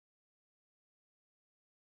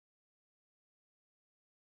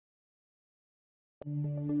In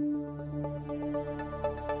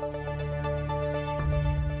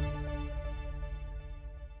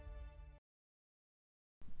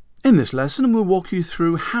this lesson, we'll walk you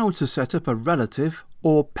through how to set up a relative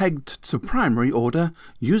or pegged to primary order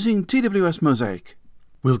using TWS Mosaic.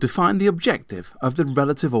 We'll define the objective of the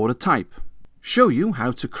relative order type, show you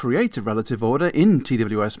how to create a relative order in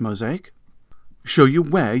TWS Mosaic, show you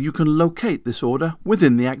where you can locate this order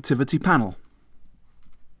within the activity panel.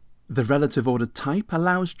 The relative order type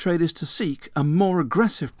allows traders to seek a more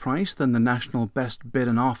aggressive price than the National Best Bid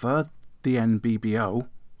and Offer, the NBBO,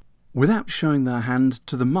 without showing their hand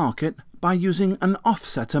to the market by using an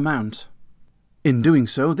offset amount. In doing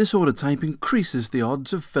so, this order type increases the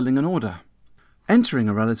odds of filling an order. Entering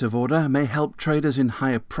a relative order may help traders in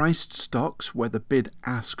higher priced stocks where the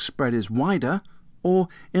bid-ask spread is wider, or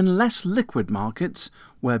in less liquid markets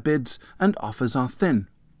where bids and offers are thin,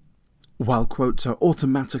 while quotes are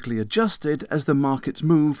automatically adjusted as the markets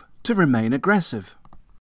move to remain aggressive.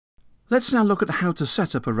 Let's now look at how to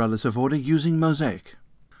set up a relative order using Mosaic.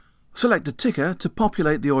 Select a ticker to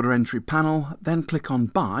populate the order entry panel, then click on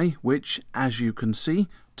Buy, which, as you can see,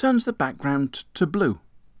 turns the background to blue.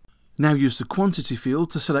 Now use the quantity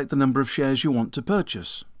field to select the number of shares you want to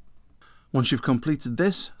purchase. Once you've completed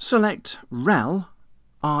this, select REL,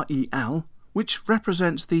 R-E-L, which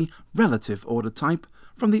represents the relative order type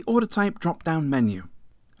from the Order Type drop-down menu.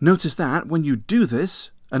 Notice that when you do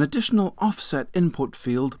this, an additional offset input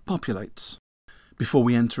field populates. Before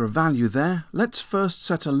we enter a value there, let's first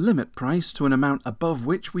set a limit price to an amount above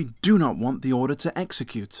which we do not want the order to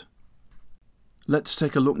execute. Let's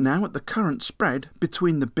take a look now at the current spread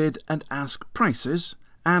between the bid and ask prices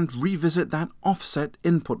and revisit that offset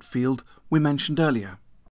input field we mentioned earlier.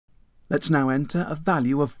 Let's now enter a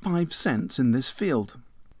value of 5 cents in this field.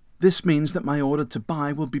 This means that my order to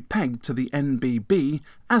buy will be pegged to the NBB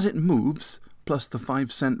as it moves, plus the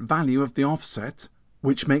 5-cent value of the offset,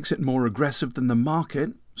 which makes it more aggressive than the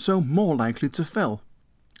market, so more likely to fill.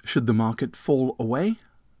 Should the market fall away,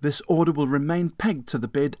 this order will remain pegged to the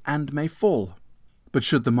bid and may fall. But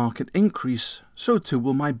should the market increase, so too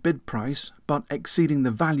will my bid price, but exceeding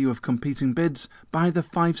the value of competing bids by the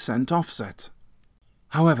 5-cent offset.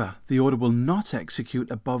 However, the order will not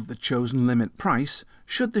execute above the chosen limit price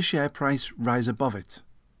should the share price rise above it.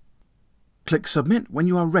 Click Submit when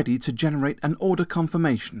you are ready to generate an order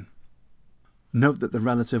confirmation. Note that the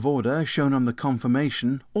relative order shown on the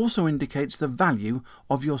confirmation also indicates the value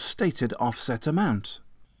of your stated offset amount.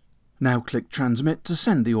 Now click Transmit to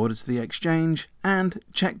send the order to the exchange and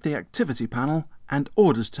check the Activity panel and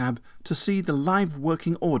Orders tab to see the live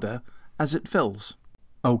working order as it fills.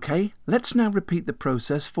 OK, let's now repeat the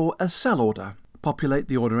process for a sell order. Populate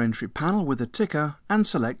the order entry panel with a ticker and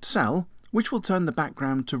select Sell, which will turn the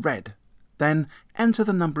background to red. Then enter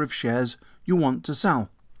the number of shares you want to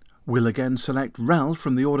sell. We'll again select REL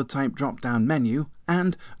from the Order Type drop-down menu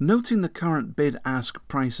and, noting the current bid-ask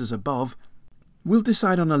prices above, we'll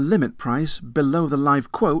decide on a limit price below the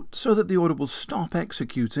live quote so that the order will stop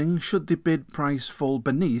executing should the bid price fall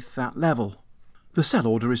beneath that level. The sell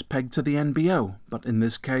order is pegged to the NBO, but in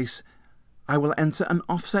this case, I will enter an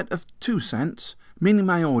offset of 2 cents, meaning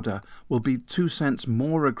my order will be 2 cents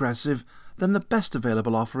more aggressive than the best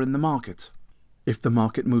available offer in the market. If the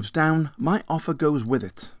market moves down, my offer goes with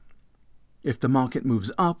it. If the market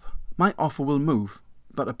moves up, my offer will move,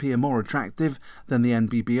 but appear more attractive than the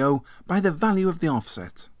NBBO by the value of the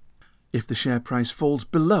offset. If the share price falls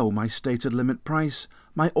below my stated limit price,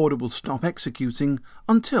 my order will stop executing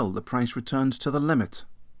until the price returns to the limit.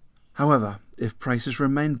 However, if prices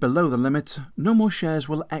remain below the limit, no more shares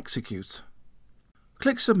will execute.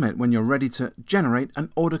 Click Submit when you're ready to generate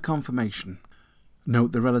an order confirmation.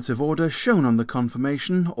 Note the relative order shown on the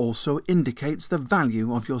confirmation also indicates the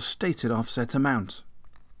value of your stated offset amount.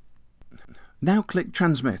 Now click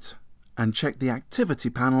Transmit and check the Activity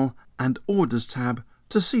panel and Orders tab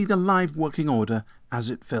to see the live working order as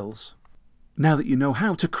it fills. Now that you know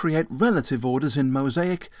how to create relative orders in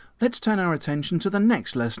Mosaic, let's turn our attention to the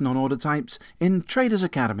next lesson on order types in Traders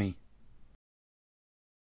Academy.